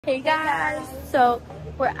Hey guys, so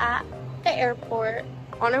we're at the airport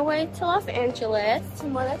on our way to Los Angeles to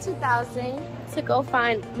Moda 2000 to go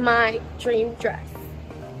find my dream dress.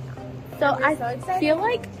 So I feel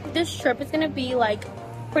like this trip is gonna be like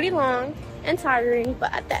pretty long and tiring,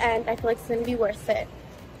 but at the end I feel like it's gonna be worth it.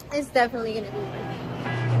 It's definitely gonna be worth it.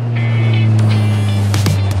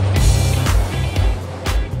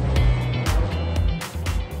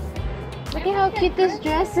 Look at how cute this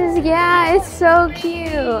dress is. Yeah, it's so cute.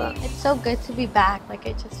 It's so good to be back. Like,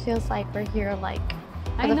 it just feels like we're here, like,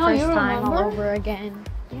 for the know, first you time all remember? over again.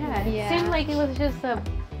 Yeah, it seemed like it was just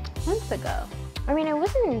months ago. I mean, it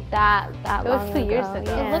wasn't that long ago. It was 2 years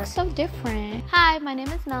ago. Yeah. It looks so different. Hi, my name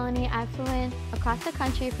is Melanie. I flew in across the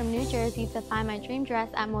country from New Jersey to find my dream dress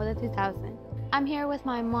at Moda 2000. I'm here with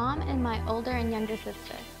my mom and my older and younger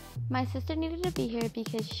sister. My sister needed to be here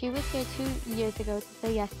because she was here 2 years ago to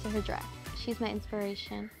say yes to her dress. She's my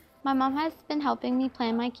inspiration. My mom has been helping me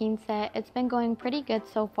plan my quince. It's been going pretty good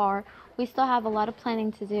so far. We still have a lot of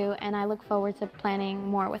planning to do, and I look forward to planning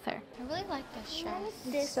more with her. I really like this dress.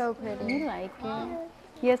 It's so pretty. You like it?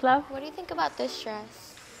 Yes, love? What do you think about this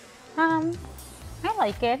dress? I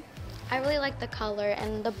like it. I really like the color,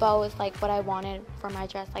 and the bow is like what I wanted for my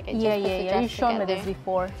dress. Like, it just Yeah. puts the You dress showed me together. this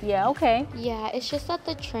before. Yeah, okay. Yeah, it's just that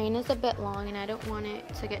the train is a bit long, and I don't want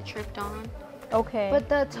it to get tripped on. Okay. But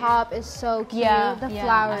the top is so cute. Yeah, the yeah,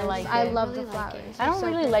 flowers. I like I it. love Really the like flowers. it. I don't They're so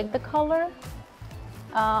really pretty. like the color.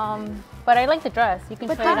 But I like the dress. You can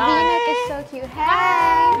But try the it on. V-neck is so cute.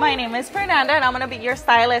 Hey! My name is Fernanda and I'm gonna be your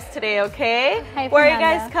stylist today, okay? Hi, Where are you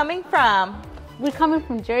Fernanda. guys coming from? We're coming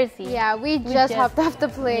from Jersey. Yeah, we just hopped off the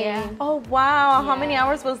plane. Yeah. Oh wow, how many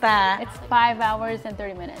hours was that? It's 5 hours and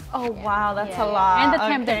 30 minutes. Oh wow, that's Yeah. a lot. And the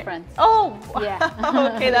time Okay. difference. Oh,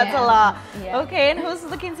 Yeah. okay, that's a lot. Yeah. Okay, and who's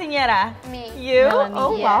the quinceañera? Me. You? Melanie.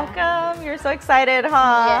 Oh, Yeah. welcome. You're so excited,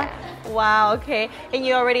 huh? Wow, okay. And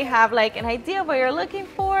you already have like an idea of what you're looking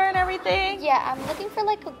for and everything? Yeah, I'm looking for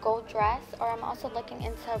like a gold dress, or I'm also looking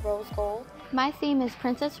into rose gold. My theme is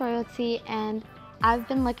Princess Royalty, and I've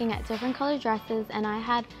been looking at different color dresses, and I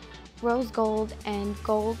had rose gold and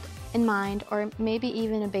gold in mind, or maybe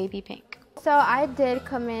even a baby pink. So I did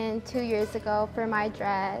come in 2 years ago for my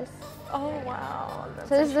dress. Oh wow.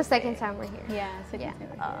 So this is the second time we're here. Yeah. So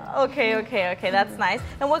Okay, that's nice.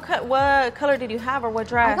 And what color did you have or what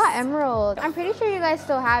dress? I got emerald. I'm pretty sure you guys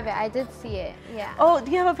still have it. I did see it. Yeah. Oh,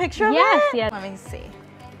 do you have a picture of Yes, it? yes. Let me see.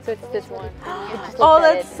 So it's this one. Oh,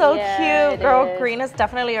 that's so Yeah, cute. it Girl, is. green is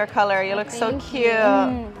definitely your color. You look so Thank cute.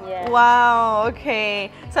 Yeah. Wow, okay.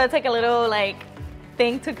 So it's like a little like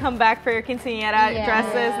thing to come back for your quinceañera Yeah.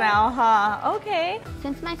 dresses now, huh? Okay.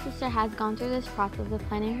 Since my sister has gone through this process of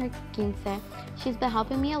planning her quince, she's been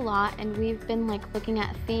helping me a lot, and we've been like looking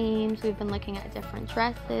at themes, we've been looking at different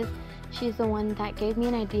dresses. She's the one that gave me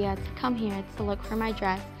an idea to come here to look for my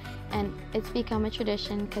dress, and it's become a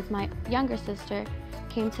tradition because my younger sister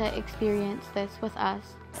came to experience this with us.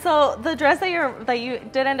 So the dress that you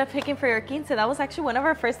did end up picking for your quince, that was actually one of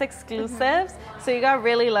our first exclusives. So you got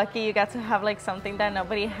really lucky. You got to have like something that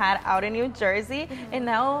nobody had out in New Jersey. And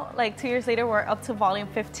now, like 2 years later, we're up to volume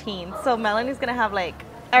 15. So Melanie's gonna have like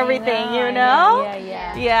everything, you know?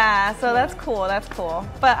 Yeah. Yeah, so that's cool, that's cool.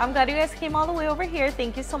 But I'm glad you guys came all the way over here.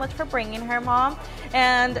 Thank you so much for bringing her, Mom.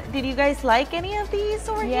 And did you guys like any of these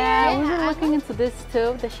over Yeah, here? we were looking into this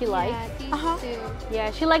too that she likes. Yeah, these two. Yeah,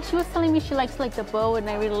 she was telling me she likes like the bow, and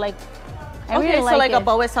I really like. Okay, so like a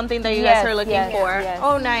bow is something that you guys Yes, are looking yes, for. yes.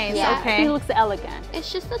 Oh, nice. Yeah. Okay. She looks elegant. It's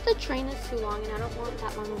just that the train is too long, and I don't want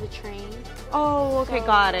that long of a train. Oh, okay, So-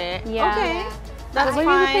 got it. Yeah. Okay, Yeah. that's What do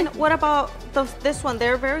you fine. think? What about this one?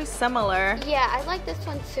 They're very similar. Yeah, I like this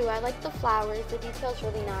one too. I like the flowers. The detail's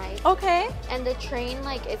really nice. Okay. And the train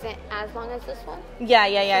like isn't as long as this one. Yeah,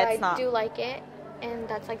 So it's I not. do like it, and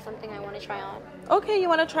that's like something I want to try on. Okay, you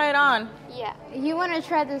want to try it on? Yeah. You want to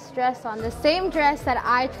try this dress on, the same dress that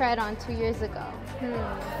I tried on 2 years ago.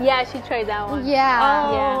 Yeah, she tried that one. Yeah.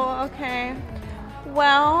 Oh, okay.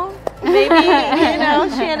 Well, maybe,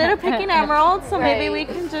 she ended up picking emerald, so maybe we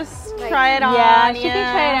can just try it on. Yeah, she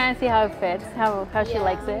can try it on and see how it fits, how she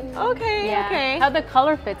likes it. Okay, Yeah. okay. How the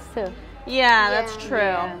color fits too. Yeah, that's Yeah. true.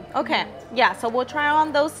 Yeah. Okay, yeah, so we'll try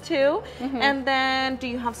on those two. And then, do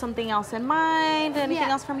you have something else in mind? Anything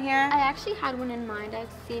Yeah. else from here? I actually had one in mind.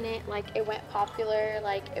 I've seen it. Like it went popular.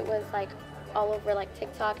 Like it was like all over like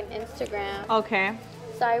TikTok and Instagram. Okay.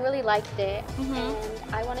 So I really liked it, and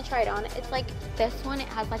I want to try it on. It's like this one. It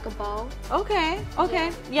has like a bow. Okay,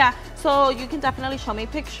 yeah. So you can definitely show me a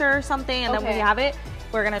picture or something, and then when Okay. you have it,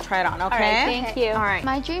 we're gonna try it on, okay? All right, thank you. All right.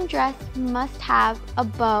 My dream dress must have a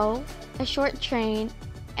bow, a short train,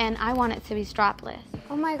 and I want it to be strapless.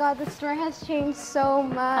 Oh my god, the store has changed so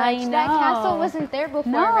much. I know. That castle wasn't there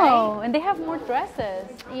before, No, right? and they have more dresses.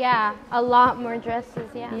 Yeah, a lot more dresses,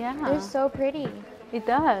 yeah. Yeah. They're so pretty. It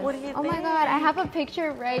does. What do you Oh think? my god, I have a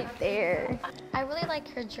picture right there. I really like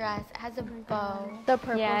her dress. It has a bow. The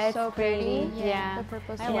purple's Yeah, it's so pretty. Yeah. The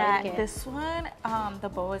purple's I so Yeah, like it. this one, the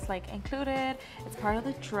bow is like included. It's part of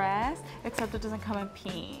the dress, except it doesn't come in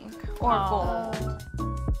pink or gold.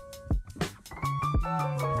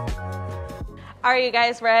 Are you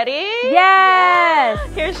guys ready? Yes!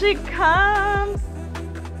 Here she comes.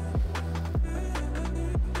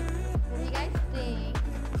 What do you guys think?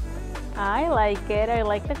 I like it. I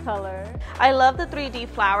like the color. I love the 3D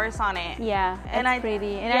flowers on it. Yeah, And it's I-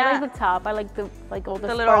 pretty. And yeah. I like the top. I like the all the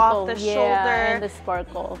The sparkle. little off the yeah, shoulder. and the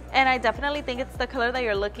sparkle. And I definitely think it's the color that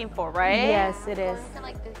you're looking for, right? Yes, it is. I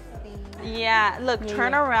like this theme. Yeah, look, Yeah,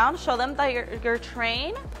 turn yeah. around, show them that your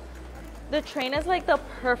train, the train is like the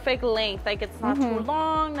perfect length. Like it's not too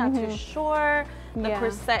long, not too short. The Yeah.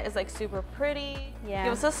 corset is like super pretty. Yeah.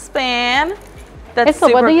 Give us a span. That's So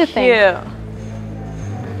super what do you cute. think?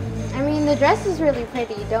 I mean, the dress is really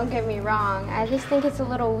pretty, don't get me wrong. I just think it's a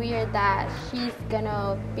little weird that she's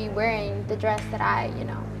gonna be wearing the dress that I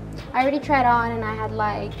already tried on and I had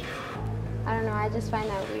like, I don't know, I just find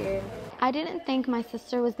that weird. I didn't think my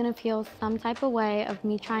sister was gonna feel some type of way of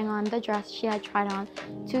me trying on the dress she had tried on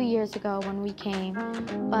 2 years ago when we came.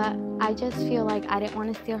 But I just feel like I didn't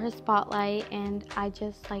want to steal her spotlight and I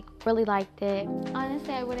just like really liked it.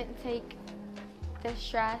 Honestly, I wouldn't take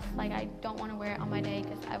this dress, like I don't want to wear it on my day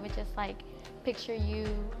because I would just like picture you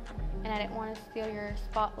and I didn't want to steal your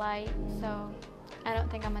spotlight. So I don't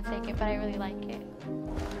think I'm gonna take it, but I really like it.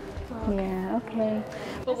 Yeah, okay.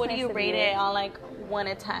 But what do you rate it on like 1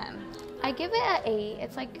 to 10? I give it an 8.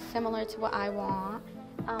 It's like similar to what I want.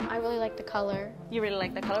 I really like the color. You really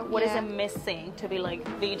like the color? What is Yeah. it missing to be like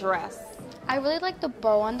the dress? I really like the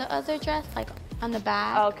bow on the other dress, like on the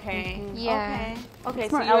back. Okay. Yeah. Okay.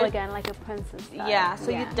 It's more you're- elegant, like a princess style. Yeah,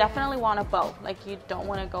 so you definitely want a bow. Like you don't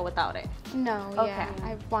want to go without it. No, Okay. yeah,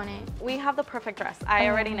 I want it. We have the perfect dress. I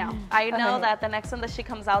already know. I know Okay. that the next one that she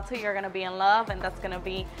comes out to, you're gonna be in love, and that's gonna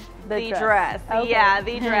be the dress. dress. Okay. Yeah,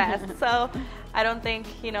 the dress. So I don't think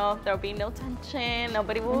there'll be no tension.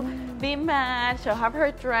 Nobody will be mad. She'll have her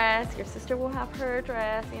dress. Your sister will have her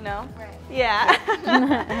dress. Right.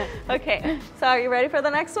 Yeah. Okay. So are you ready for the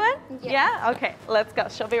next one? Yeah. Okay. Let's go.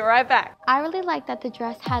 She'll be right back. I really like that the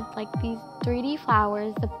dress had like these 3D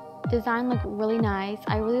flowers. The design looked really nice.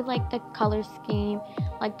 I really like the color scheme.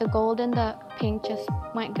 Like the gold and the pink just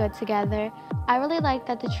went good together. I really like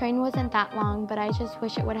that the train wasn't that long, but I just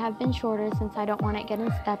wish it would have been shorter since I don't want it getting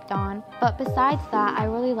stepped on. But besides that, I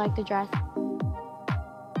really like the dress.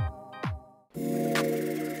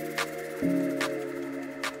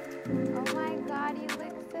 Oh my god, you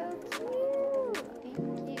look so cute.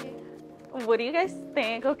 Thank you. What do you guys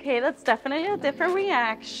think? Okay, that's definitely a different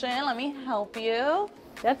reaction. Let me help you.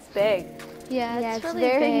 That's big. Yeah, It's really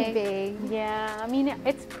very big. big. Yeah, I mean,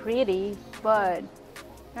 it's pretty, but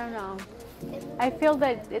I don't know. I feel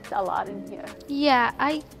that it's a lot in here. Yeah,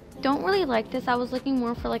 I don't really like this. I was looking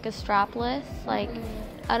more for like a strapless. Like,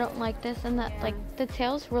 I don't like this, and that like the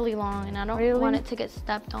tail's really long, and I don't Really? want it to get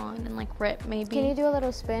stepped on and like rip maybe. Can you do a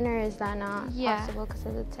little spin or is that not Yeah. possible because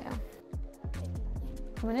of the tail?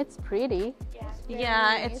 I mean, it's pretty.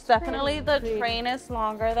 Yeah, it's definitely the train is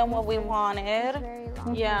longer than what we wanted. Very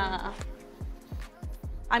long. Yeah.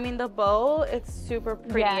 I mean, the bow, it's super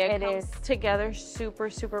pretty. Yeah, it it comes is. together super,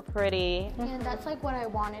 super pretty. And that's like what I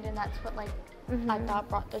wanted, and that's what like I thought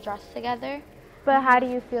brought the dress together. But how do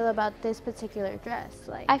you feel about this particular dress?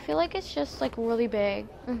 Like, I feel like it's just like really big,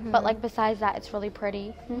 but like besides that, it's really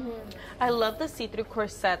pretty. I love the see-through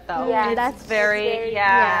corset though. Yeah, it's that's very,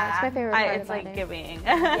 yeah, it's my favorite part it's about like it. giving.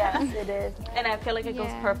 Yes, it is. And I feel like it goes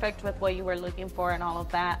Yeah. perfect with what you were looking for and all of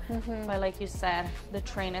that. But like you said, the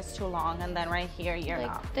train is too long, and then right here you're Like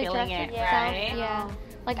not the feeling dress it, itself, right? yeah.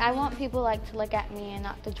 Like I want people like to look at me and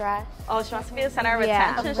not the dress. Oh, she wants to be the center of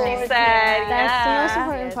Yeah, attention. of She course. said, That's the most yeah.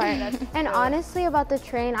 important part. And honestly, about the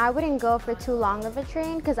train, I wouldn't go for too long of a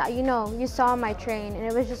train because you saw my train and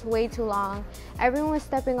it was just way too long. Everyone was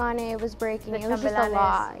stepping on it, it was breaking. The It was just a chambelanes.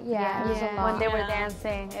 lot. Yeah, it was Yeah. a lot. When they were Yeah.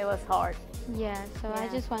 dancing, it was hard. Yeah, so I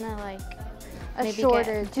just want to like A maybe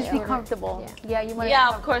shorter, Just be comfortable. Yeah, you want. Yeah,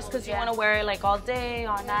 of course, because you want to wear it like all day,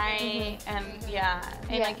 all night, and and Yeah.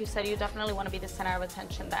 like you said, you definitely want to be the center of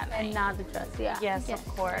attention that night. And not the dress. Yeah. Yes, Yes. of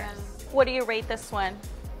course. What do you rate this one?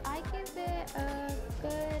 I give it a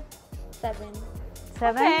good 7.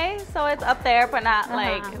 7. Okay, so it's up there, but not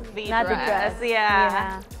like the Not the dress. dress.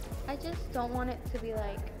 Yeah. I just don't want it to be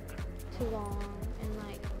like too long and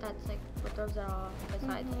like that's like what throws it off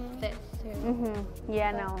besides this too.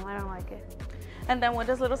 Yeah, no, I don't like it. And then what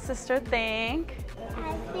does little sister think?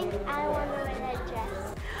 I think I want to wear that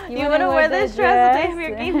dress. You want to wear this dress the day of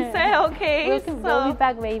your quince? Okay, We'll be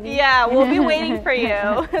back, baby. Yeah, we'll be waiting for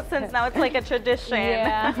you since now it's like a tradition.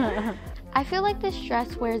 Yeah. I feel like this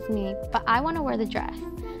dress wears me, but I want to wear the dress.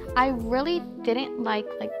 I really didn't like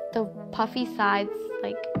the puffy sides,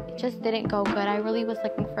 like it just didn't go good. I really was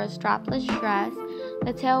looking for a strapless dress.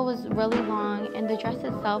 The tail was really long and the dress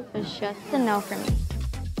itself was just a no for me.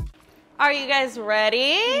 Are you guys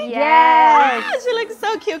ready? Yes. Ah, she looks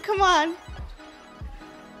so cute. Come on.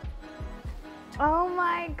 Oh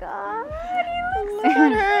my God. Look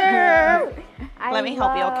at her. Let me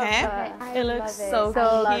help you, okay? It looks so cute.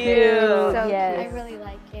 So yes. I really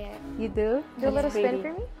like it. You do? Do a little spin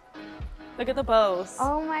for me? Look at the bows.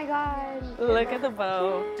 Oh my God. Look at the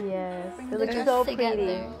bow. Yes. It The looks dress so together.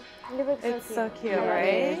 pretty. It looks It's so so cute. cute,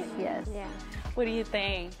 right? Yes. Yeah. What do you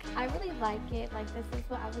think? I really like it. Like this is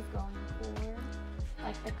what I was going for.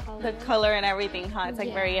 Like the color. The color and everything, huh? It's like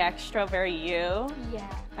Yeah. very extra, very you. Yeah.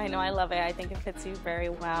 I know, I love it. I think it fits you very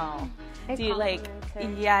well. It Do you like?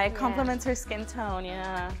 compliments her. Yeah, it complements her skin tone.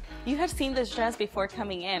 Yeah. You had seen this dress before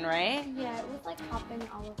coming in, right? Yeah, it was like popping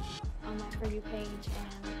all of on my For You page,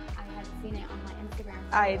 and I had seen it on my Instagram.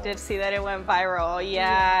 I did see that it went viral.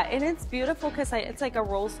 Yeah, and it's beautiful because it's like a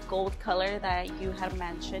rose gold color that you had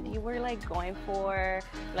mentioned you were like going for,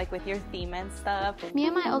 like with your theme and stuff. Me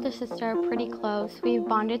and my older sister are pretty close. We've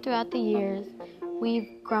bonded throughout the years.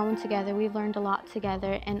 We've grown together. We've learned a lot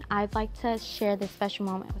together, and I'd like to share this special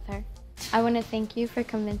moment with her. I want to thank you for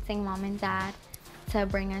convincing Mom and Dad to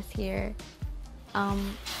bring us here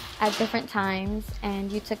at different times,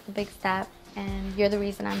 and you took the big step, and you're the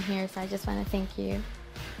reason I'm here, so I just want to thank you.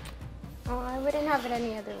 Oh, I wouldn't have it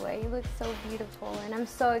any other way. You look so beautiful, and I'm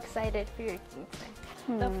so excited for your quince.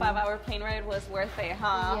 The 5-hour plane ride was worth it,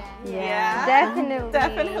 huh? Yeah. Definitely.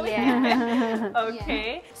 Definitely. Yeah.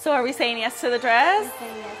 Okay. So are we saying yes to the dress?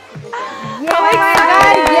 Oh my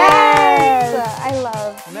God, yes! I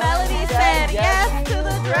love. Melody said yes to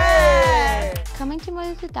the dress. Coming to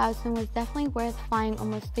Moda 2000 was definitely worth flying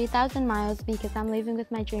almost 3,000 miles because I'm leaving with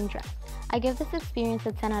my dream dress. I give this experience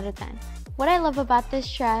a 10 out of 10. What I love about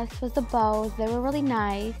this dress was the bows. They were really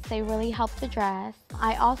nice. They really helped the dress.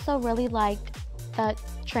 I also really liked the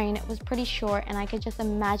train. It was pretty short and I could just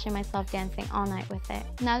imagine myself dancing all night with it.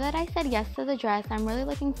 Now that I said yes to the dress, I'm really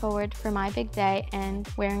looking forward for my big day and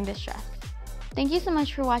wearing this dress. Thank you so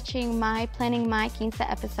much for watching my Planning My Quince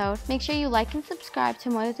episode. Make sure you like and subscribe to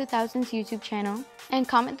Moda 2000's YouTube channel and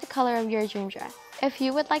comment the color of your dream dress. If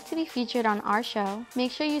you would like to be featured on our show,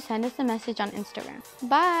 make sure you send us a message on Instagram.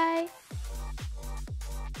 Bye!